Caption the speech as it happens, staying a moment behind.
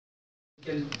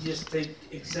can just take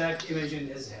exact image in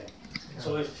his head.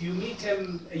 So if you meet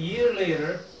him a year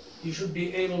later, you should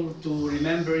be able to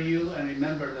remember you and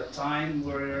remember the time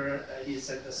where he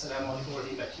said Assalamu alaikum or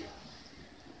he met you.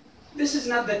 This is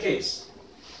not the case.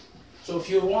 So if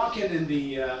you're walking in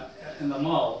the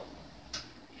mall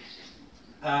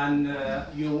and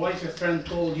your wife, a friend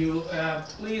told you,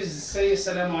 please say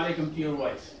Assalamu alaikum to your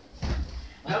wife.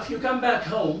 Now if you come back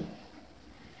home,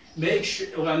 make sure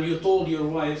when you told your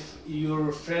wife,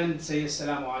 your friend say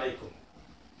Assalamu alaikum.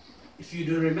 If you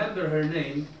do remember her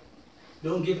name,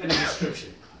 don't give any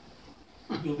description.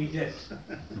 You'll be dead.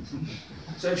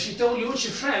 So if she told you it's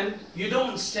your friend, you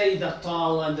don't say the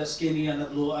tall and the skinny and the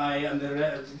blue eye and the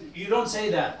red. You don't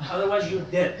say that. Otherwise you're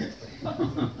dead.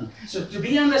 So to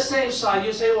be on the safe side,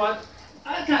 you say what?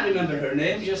 I can't remember her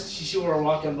name. Just she were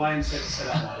walking by and said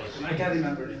Assalamu alaikum. I can't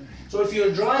remember her name. So if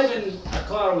you're driving a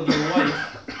car with your wife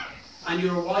and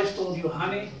your wife told you,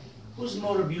 honey, who's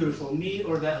more beautiful, me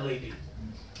or that lady?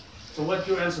 So what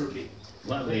your answer would be?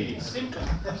 What lady? Simple.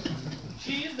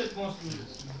 She is the most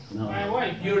beautiful. No. My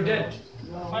wife. You're dead.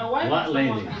 My wife What is lady?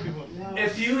 the most beautiful.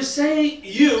 If you say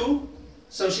you,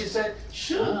 so she said,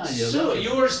 shoot, so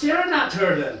you were staring at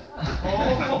her then.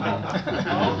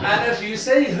 Oh. And if you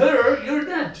say her, you're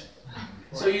dead.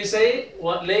 So you say,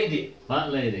 what lady?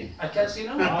 What lady? I can't see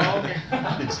no one. Oh,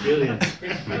 okay. Experience.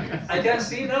 I can't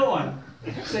see no one.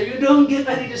 So you don't give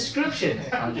any description.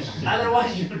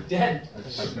 Otherwise you're dead.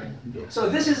 So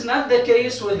this is not the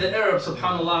case with the Arab,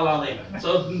 subhanallah al-azim.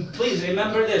 So please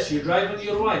remember this. You drive with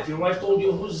your wife. Your wife told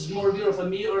you who's more beautiful,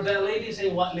 me or that lady?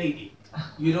 Say what lady?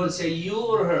 You don't say you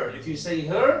or her. If you say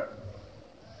her,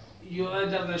 you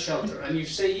end up in a shelter. And if you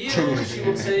say you, she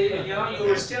will say, you know, you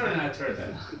were staring at her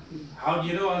then. How do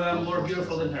you know I'm more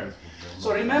beautiful than her?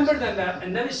 So remember that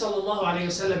النبي صلى الله عليه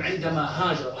وسلم عندما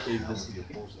هاجر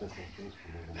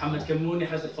محمد كموني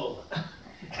حز الفوضى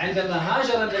عندما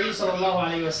هاجر النبي صلى الله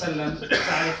عليه وسلم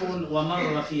تعرفون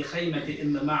ومر في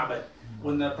خيمة معبد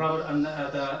when the Prophet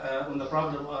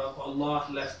of Allah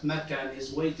left Mecca and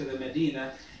his way to the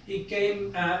Medina, he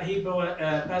came, he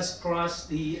passed across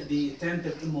the tent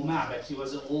of Ma'bad. She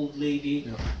was an old lady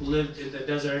who lived in the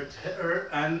desert, her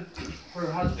and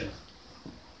her husband.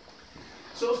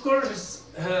 So of course,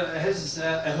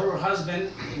 her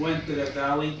husband went to the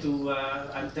valley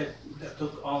and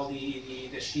took all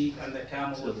the sheep and the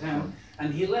camel with him,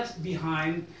 and he left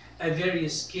behind a very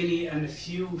skinny and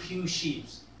few sheep.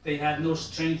 They had no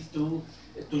strength to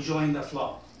join the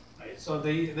flock, right? So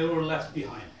they were left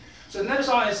behind. So Nabi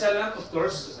Sallallahu Alaihi Wasallam, of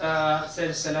course, said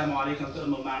Assalamu alaikum to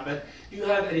Ma'bad. Do you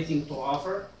have anything to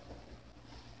offer?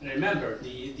 And remember,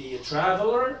 the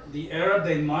traveler, the Arab,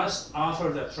 they must offer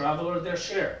the traveler their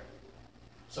share.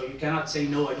 So you cannot say,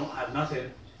 no, I don't have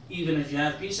nothing. Even if you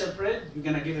have a piece of bread, you're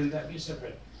going to give him that piece of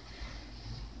bread.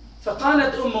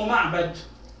 فقالت أم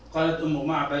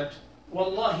معبد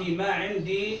والله ما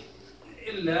عندي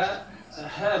إلا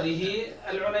هذه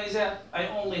العنيزة. I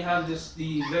only have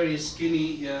the very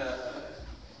skinny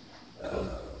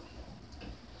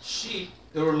sheep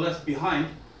that were left behind.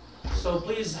 So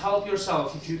please help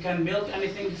yourself. If you can milk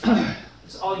anything,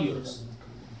 it's all yours.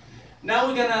 Now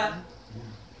we're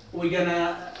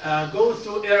gonna go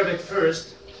through Arabic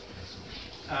first,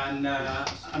 and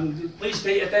please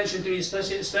pay attention to me,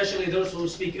 especially those who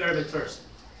speak Arabic first.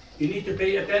 You need to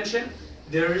pay attention.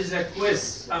 There is a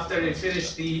quiz after you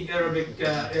finish the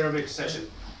Arabic session.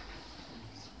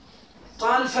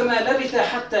 قال فما لبث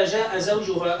حتى جاء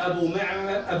زوجها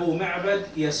أبو معبد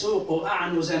يسوق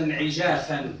أعنزا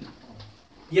عجافا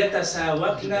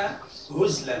يتساوكن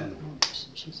هزلا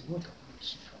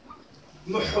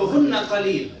محهن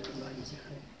قليل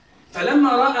فلما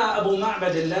رأى أبو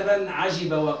معبد اللبن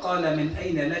عجب وقال من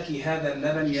أين لك هذا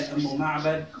اللبن يا أم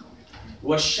معبد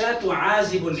والشاة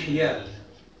عازب حيال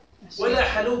ولا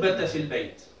حلوبة في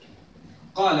البيت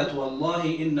قالت والله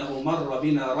إنه مر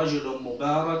بنا رجل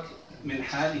مبارك من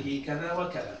حاله كذا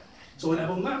وكذا. So when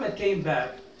Abu Ma'bad came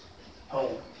back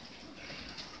home,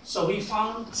 so he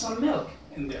found some milk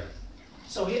in there.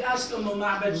 So he asked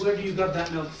Ma'bad, where do you got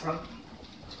that milk from?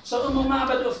 So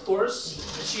Ma'bad, of course,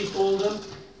 she told him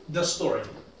the story.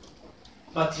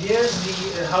 But here's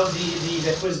how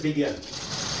the quiz began.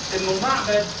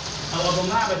 Ma'bad, Abu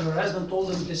Ma'bad, her husband,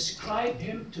 told him, describe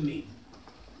him to me.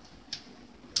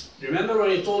 Remember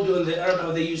when I told you in the Arab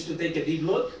how they used to take a deep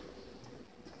look?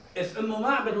 If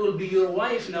Ma'bad will be your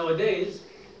wife nowadays,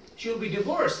 she'll be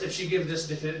divorced if she gives this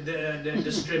the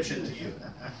description to you.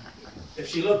 If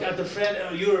she look at the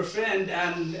friend, your friend,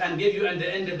 and give you at the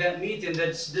end of that meeting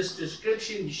that's this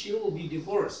description, she will be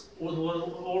divorced with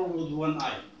one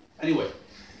eye. Anyway,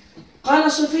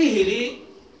 قال صفيه لي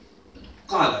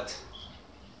قالت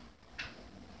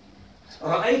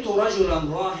رأيت رجلا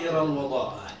ظاهر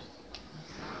الوضاءة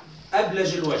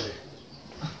أبلج الوجه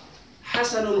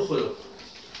حسن الخلق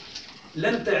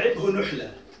لم تعبه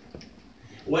نحلة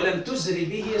ولم تزر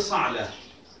به صعلة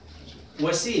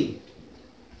وسيم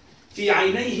في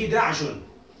عينيه دعج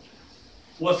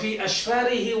وفي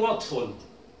أشفاره وطف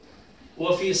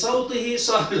وفي صوته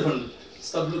صهل.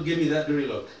 Stop, look, give me that dirty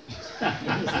look.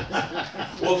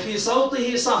 وفي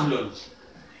صوته صهل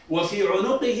وفي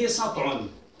عنقه سطع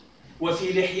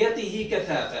وفي لحيته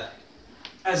كثافة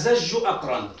أزج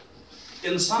أقرن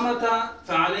إن صمت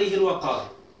فعليه الوقار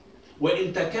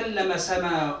وإن تكلم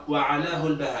سما وعلاه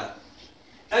البهاء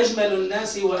أجمل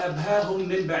الناس وأبهاهم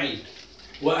من بعيد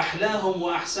وأحلاهم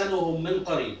وأحسنهم من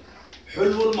قريب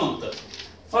حلو المنطق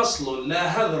فصل لا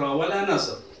هذر ولا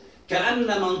نسر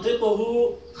كأن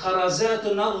منطقه خرزات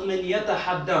نظم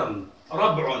يتحدرن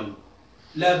ربع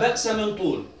لا بأس من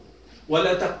طول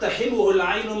ولا تقتحمه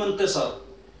العين من قصر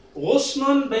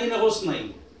غصن بين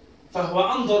غصنين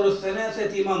فهو أنظر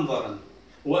الثلاثة منظرا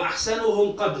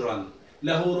وأحسنهم قدرا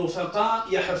له رفقاء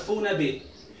يحفون به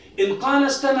إن قال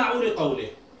استمعوا لقوله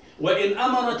وإن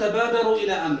أمر تبادروا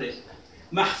إلى أمره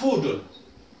محفود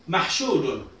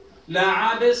محشود لا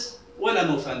عابس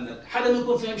ولا مفند. حدا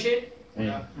منكم فهم شيء؟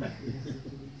 إنه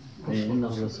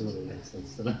رسول الله صلى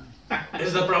الله عليه وسلم.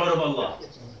 Is the Prophet of Allah.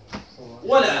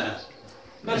 ولا أنا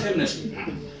ما فهمنا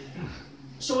شيء.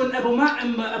 So when Abu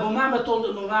Ma'bad told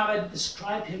Abu Ma'bad,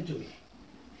 describe him to me.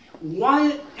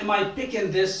 Why am I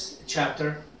picking this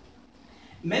chapter?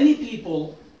 Many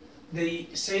people, they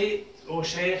say, oh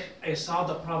Sheikh, I saw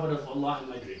the Prophet of Allah in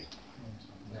my dream.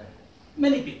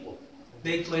 Many people,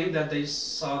 they claim that they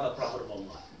saw the Prophet of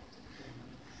Allah.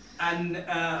 And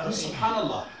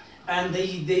subhanallah, and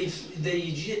they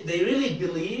really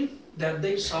believe that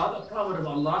they saw the Prophet of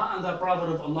Allah and the Prophet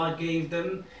of Allah gave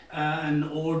them an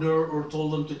order or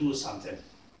told them to do something,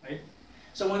 right?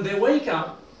 So when they wake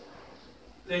up,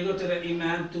 they go to the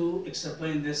Imam to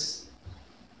explain this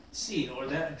scene or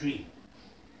that dream.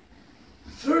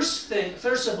 First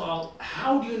of all,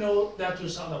 how do you know that you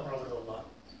saw the Prophet of Allah?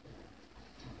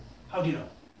 How do you know?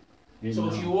 So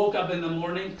if you woke up in the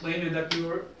morning claiming that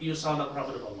you saw the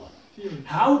Prophet of Allah,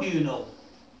 how do you know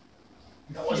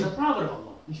that was the Prophet of Allah?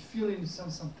 You feel in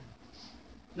something.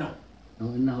 No.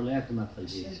 إنه لا يكمل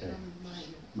قلبي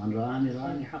من رآني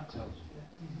رآني حقا.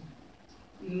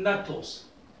 Not close.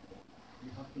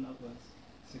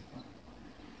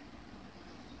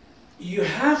 You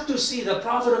have to see the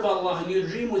Prophet of Allah in your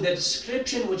dream with the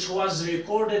description which was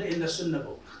recorded in the Sunnah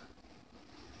book.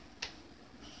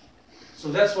 So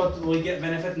that's what we get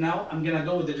benefit now. I'm going to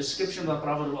go with the description of the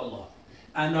Prophet of Allah.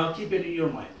 And I'll keep it in your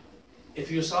mind. If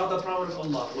you saw the Prophet of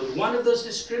Allah with one of those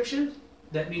descriptions,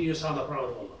 that means you saw the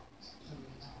Prophet of Allah.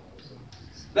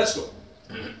 Let's go.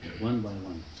 One by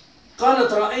one.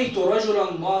 قالت رأيت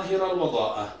رجلا ظاهر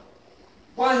الوضاءة.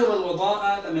 ظاهر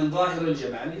الوضاءة من ظاهر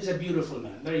الجمال. He's a beautiful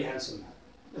man, very handsome man.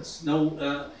 That's no,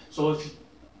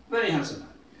 very handsome man.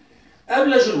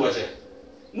 أبلج الوجه.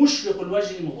 مشرق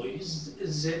الوجه مضيء.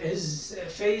 His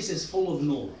face is full of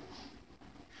nur.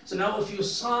 So now if you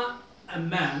saw a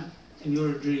man in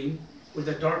your dream with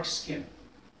a dark skin,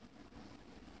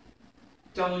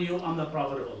 telling you, I'm the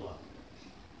Prophet of Allah.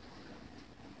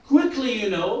 Quickly you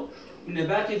know, in the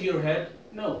back of your head,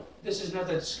 no, this is not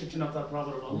the description of the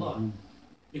Prophet of Allah.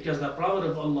 Because the Prophet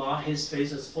of Allah, his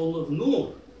face is full of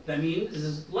nur. That means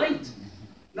it's light,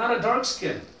 not a dark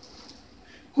skin.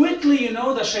 Quickly you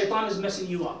know the shaitan is messing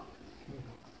you up.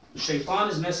 The shaitan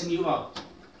is messing you up.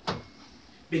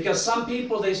 Because some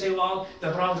people, they say, well,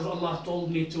 the Prophet of Allah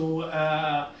told me to,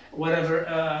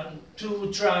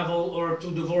 to travel or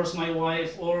to divorce my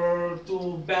wife or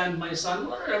to ban my son,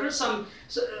 whatever, some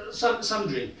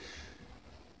dream.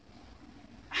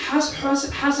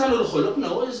 Hasan al-khuluq,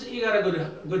 no, you got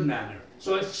a good manner.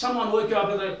 So if someone wake you up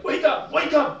and like, wake up,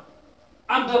 wake up,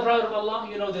 I'm the Prophet of Allah,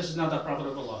 you know this is not the Prophet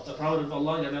of Allah. The Prophet of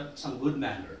Allah, you got some good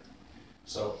manner.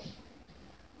 So,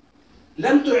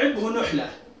 لم تعبه نحلة.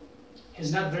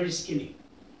 He's not very skinny,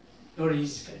 nor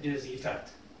is he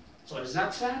fat. So it's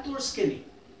not fat or skinny,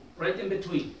 right in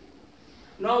between.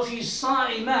 Now if you saw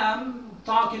Imam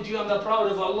talking to you on the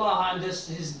Prophet of Allah and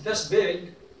he's this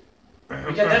big,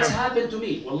 because that's happened to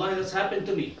me. Wallahi, that's happened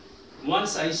to me.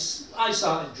 Once I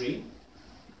saw a dream,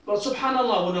 but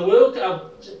subhanallah, when I woke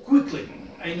up quickly,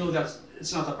 I knew that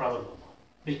it's not the Prophet of Allah,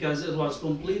 because it was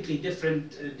completely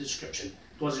different description.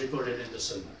 It was recorded in the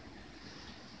Sunnah.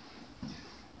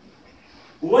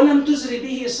 وَلَمْ تُزْرِ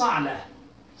بِهِ صَعْلَةً.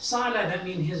 Sa'la, that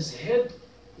means his head,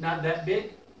 not that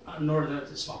big, nor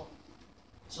that small.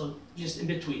 So just in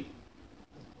between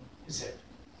his head.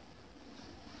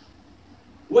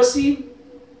 Wasim,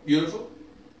 beautiful.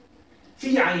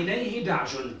 في عينيه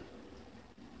دعج.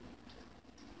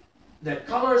 The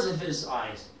colors of his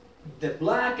eyes, the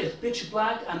black is pitch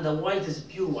black and the white is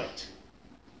pure white.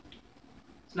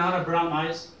 It's not a brown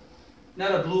eyes,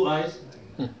 not a blue eyes.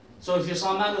 So if you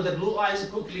saw a man with the blue eyes,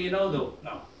 quickly you know though.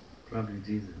 No. Probably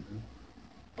Jesus.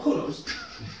 Who knows?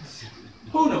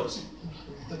 Who knows?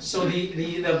 So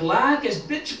the black is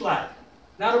pitch black,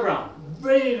 not a brown.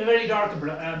 Very dark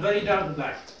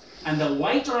black. And the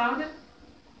white around it,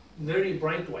 very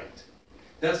bright white.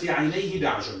 That's في عينيه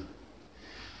دعج.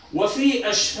 وفي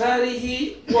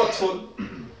أشفاره وطف.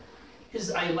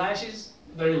 His eyelashes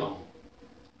very long.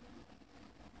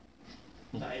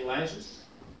 The eyelashes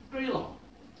very long.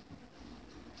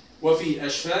 وفي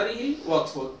أشفاره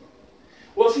وطف.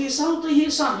 وفي صوته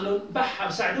سهل. بحة.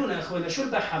 ساعدونا يا اخوانا، شو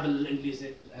البحة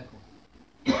بالانجليزي؟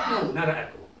 No, not an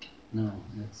echo. No,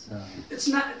 it's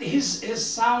not. His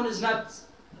sound is not.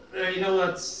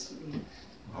 That's.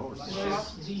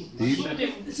 Deep. Deep.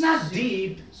 It's not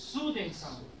deep. Soothing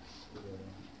sound.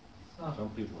 Some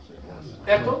people say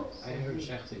Echo. I heard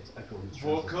Sheikh say it's echo.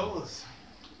 vocals.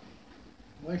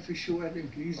 ما في شو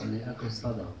الانجليزي. اللي اكو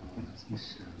صدى. مش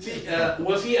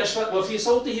وفي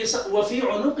صوته وفي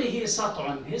عنقه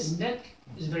سطع. His neck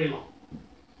is very long.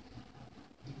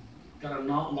 Got a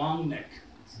long neck.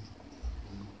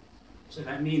 So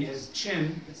that means his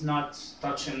chin is not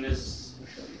touching his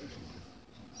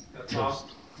the top.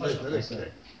 So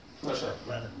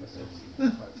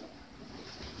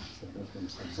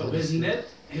his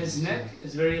neck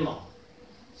is very long.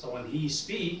 So when he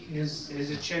speaks,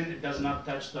 his chin does not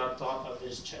touch the top of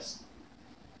his chest.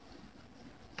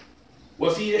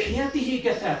 وفي لحيته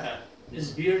كثافة.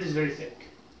 His beard is very thick.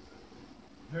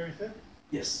 Very thick.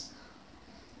 Yes.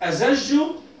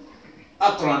 أزج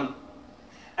أقرن.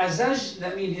 Azaj,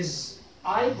 that means his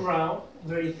eyebrow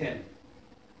very thin.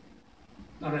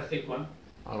 Not a thick one.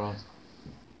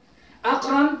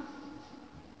 Aqran,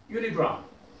 unibrow.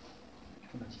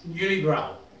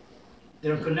 Unibrow.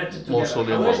 They're connected together.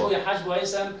 حواجبه يا حاج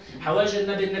وهيثم، حواجب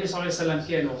النبي صلى الله عليه وسلم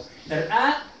كانوا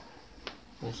رقاق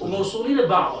وموصولين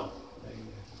ببعضهم.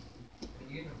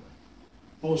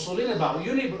 موصولين ببعض.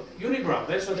 Unibrow.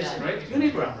 That's what they say, right?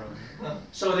 Unibrow.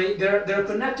 So they're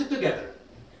connected together.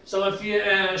 So if you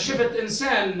شفت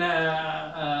إنسان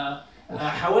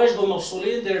حواجبه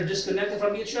مفصولين, they're disconnected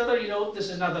from each other, you know this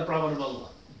is not the prophet of Allah.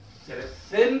 Got a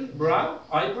thin brow,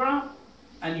 eyebrow,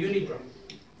 and unibrow.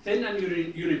 Thin and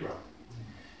unibrow.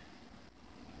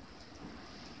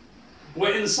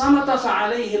 وإن صمت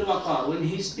فعليه الوقار. When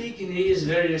he's speaking, he is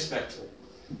very respectful.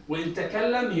 وإن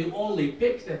تكلم, he only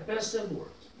picked the best of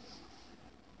words.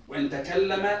 وإن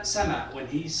تكلم سمع. When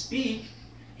he speak,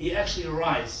 he actually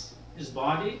rise his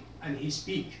body and he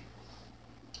speak.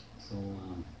 So,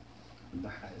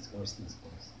 Baha is hoarseness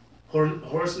voice.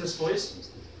 Hoarseness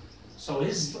voice. So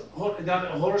his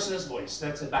hoarseness voice.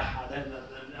 That's a Baha. That's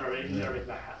Arabic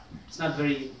Baha. It's not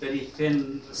very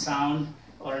thin sound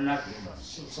or not.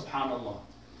 Subhanallah.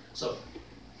 So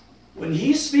when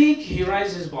he speak, he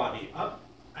raises his body up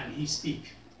and he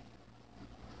speak.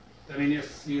 I mean,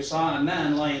 if you saw a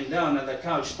man lying down on the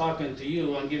couch talking to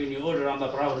you and giving you order on the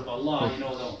Prophet of Allah, you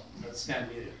know, no, that can't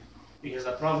be it. Because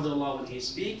the Prophet of Allah, when he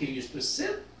speak, he used to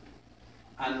sit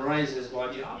and raise his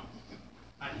body up,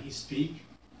 and he speak,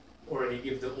 or he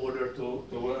give the order to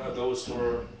those who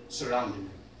are surrounding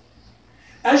him.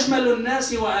 أجمل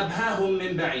الناس وأبهاهم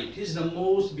من بعيد. He's the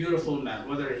most beautiful man,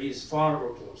 whether he's far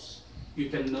or close. You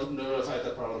can notify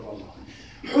the Prophet of Allah.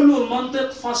 حلو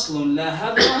المنطق فصل لا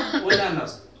هذر ولا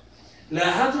نزل. لا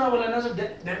هذر ولا نزل.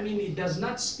 That means he does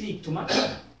not speak too much,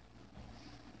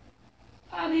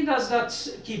 and he does not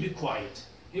keep it quiet.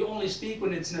 He only speaks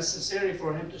when it's necessary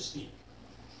for him to speak.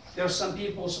 There are some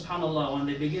people, subhanallah, when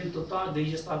they begin to talk, they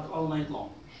just talk all night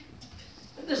long.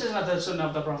 But this is not the sunnah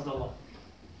of the Prophet of Allah.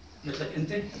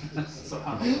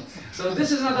 Subhanallah. So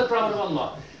this is not the Prophet of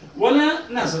Allah. ولا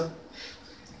نزل.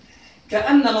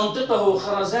 كأن منطقه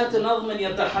خرزات نظم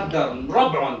يتحدر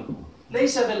ربع.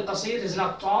 ليس بالقصير, is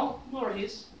not tall, nor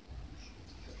is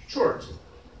short.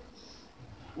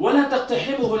 ولا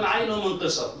تقتحمه العين من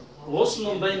قصر.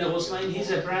 غصن بين غصنين.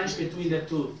 He's a branch between the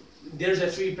two. There's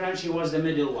a tree branch, he was the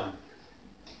middle one.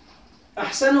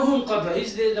 أحسنهم قدرا.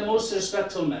 He's the most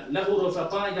respectful man. له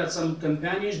رفقاء, he got some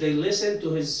companions, they listen to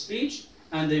his speech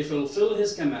and they fulfill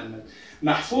his commandment.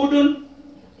 محفود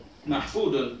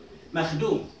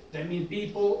مخدوم. That means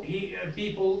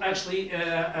people actually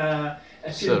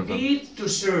compete to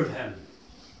serve him.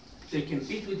 They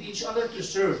compete with each other to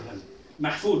serve him.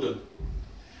 محفود.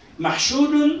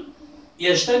 محشود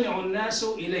يجتمع الناس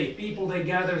إليه. People, they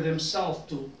gather themselves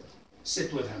to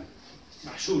sit with him.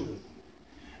 محشود.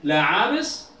 لا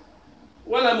عابس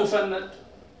ولا مفند.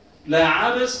 لا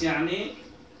عابس يعني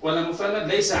ولا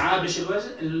مفند، ليس عابش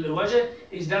الوجه.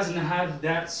 He doesn't have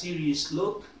that serious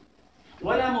look.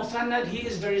 ولا مفند, he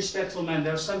is very respectful man.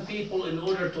 There are some people, in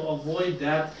order to avoid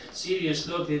that serious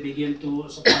look, they begin to,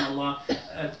 subhanAllah,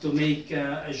 to make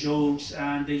jokes,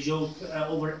 and they joke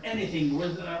over anything,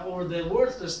 over the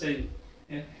worthless thing.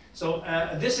 Yeah? So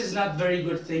this is not very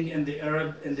good thing in the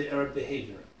Arab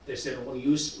behavior. They said when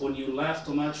you laugh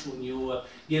too much, when you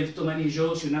give too many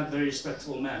jokes, you're not very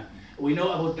respectful man. We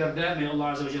know Abu Darda, may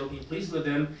Allah Azza wa Jalla be pleased with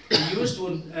him. He used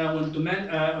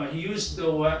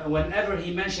whenever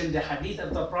he mentioned the hadith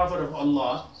of the Prophet of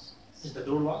Allah. Is the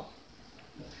door locked?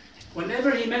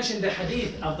 Whenever he mentioned the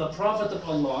hadith of the Prophet of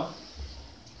Allah,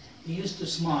 he used to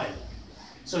smile.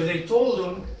 So they told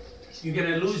him, you're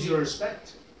going to lose your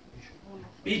respect.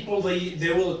 People,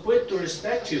 they will quit to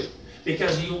respect you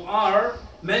because you are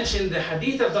mentioned the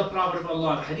hadith of the Prophet of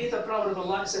Allah. The hadith of the Prophet of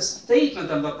Allah is a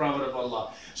statement of the Prophet of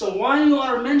Allah. So while you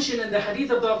are mentioning the hadith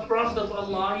of the Prophet of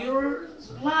Allah, you're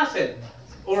laughing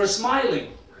or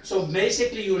smiling. So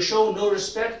basically you show no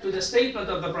respect to the statement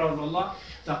of the Prophet of Allah.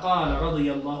 فقال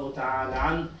رضي الله تعالى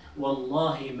عنه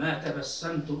والله ما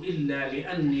تبسمت إلا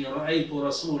لأني رأيت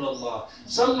رسول الله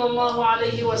صلى الله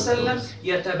عليه وسلم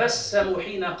يتبسم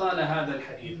حين قال هذا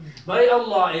الحديث. By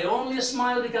Allah, I only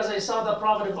smiled because I saw the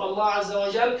Prophet of Allah Azza wa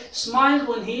Jal smiled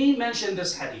when he mentioned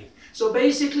this hadith. So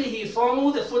basically he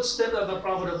followed the footsteps of the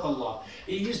Prophet of Allah.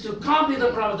 He used to copy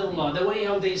the Prophet of Allah, the way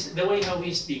how he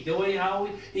speak, the way how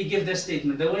he give the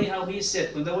statement, the way how he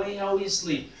sit, the way how he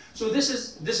sleep. So this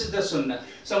is the Sunnah.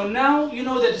 So now you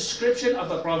know the description of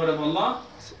the Prophet of Allah.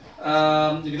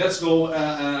 Let's go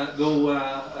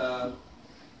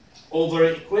over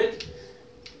it quick.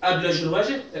 أبلج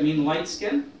الوجه, I mean light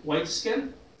skin, white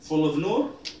skin, full of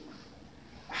nur.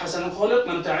 حسن الخلق,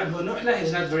 لم تعبه نحلة,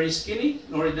 he's not very skinny,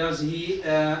 nor does he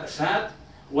fat.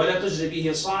 ولا تجري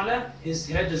به صعلة, his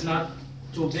head is not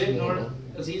too big, nor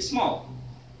is he small.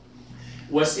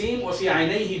 وسيم, وفي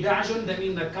عينيه دعج, that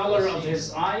means the color of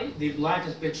his eye, the black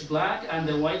is pitch black, and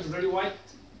the white, very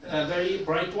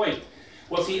bright white.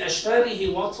 وفي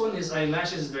أشفاره وطف, his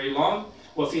eyelashes is very long.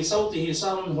 وفي صوته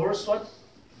صار, horse what?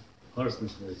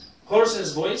 Horse's voice.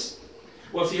 Horse's voice.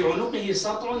 وفي عنقه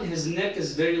سطع, his neck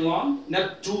is very long,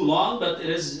 not too long, but it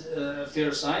is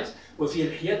fair size.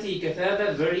 وفي لحيته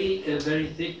كثادة, very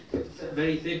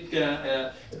thick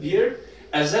beard.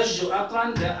 أزج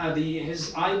أقرن,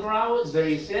 his eyebrow is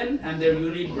very thin, and they're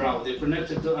unibrow. They're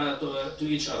connected to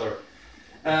each other.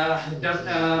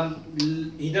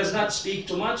 He does not speak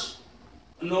too much,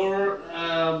 nor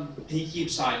he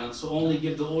keeps silent. So only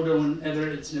give the order whenever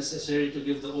it's necessary to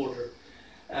give the order.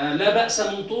 لا بأس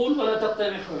من طول ولا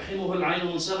تقتحمه العين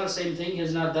من صغر. Same thing.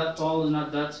 He's not that tall, he's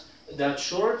not that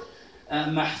short.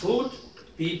 محفود,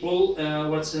 people.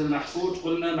 What's محفود?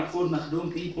 قلنا محفود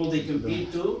مخدوم, people they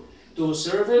compete to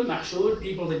serve him. محشود,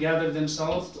 people that gather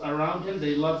themselves around him.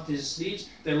 They love his speech,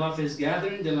 they love his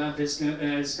gathering, they love his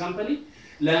company.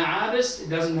 لا عابس,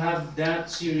 doesn't have that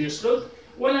serious look.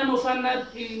 ولا مفند,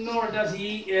 nor does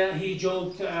he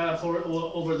joke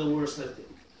over the worst thing.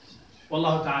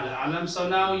 Wallahu ta'ala alam. So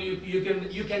now you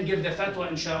can give the fatwa,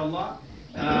 inshallah.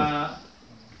 Go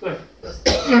ahead.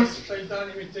 Does Shaitan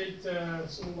imitate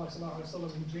Rasulullah sallallahu alaihi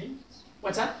wasallam in dreams?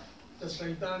 What's that? Does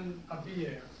Shaitan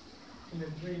appear in a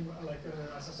dream like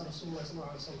as Rasulullah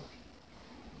sallallahu alaihi wasallam?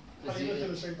 How do you look at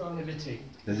the Shaitan? Imitate.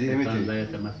 Does he imitate? لا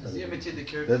يتمثل. Does he imitate the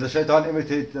character? Does the shaitan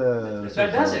imitate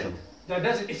That doesn't. That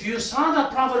doesn't. If you saw the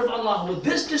Prophet of Allah with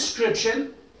this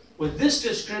description,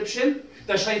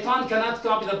 the shaitan cannot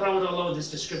copy the Prophet of Allah with this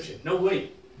description. No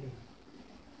way.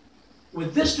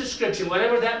 With this description,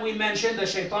 whatever that we mentioned, the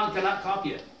shaitan cannot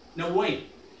copy it. No way.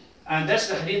 And that's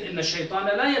the hadith, إن الشيطان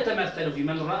لا يتمثل في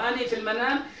من رآني في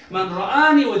المنام. من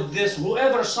رآني with this,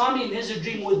 whoever saw me in his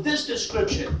dream with this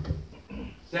description,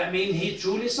 that means he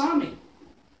truly saw me.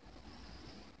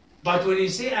 But when you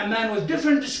say a man with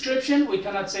different description, we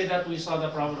cannot say that we saw the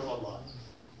Prophet of Allah.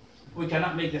 We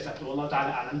cannot make the fatwa. Allah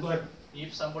Ta'ala alam. Go ahead.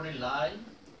 If somebody lie,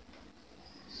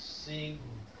 seeing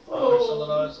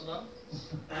Oh,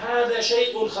 هذا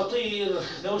شيء خطير.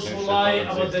 Those who lie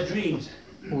about the dreams.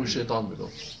 هو الشيطان بيقول.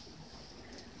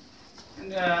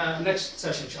 Next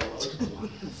session, inshallah.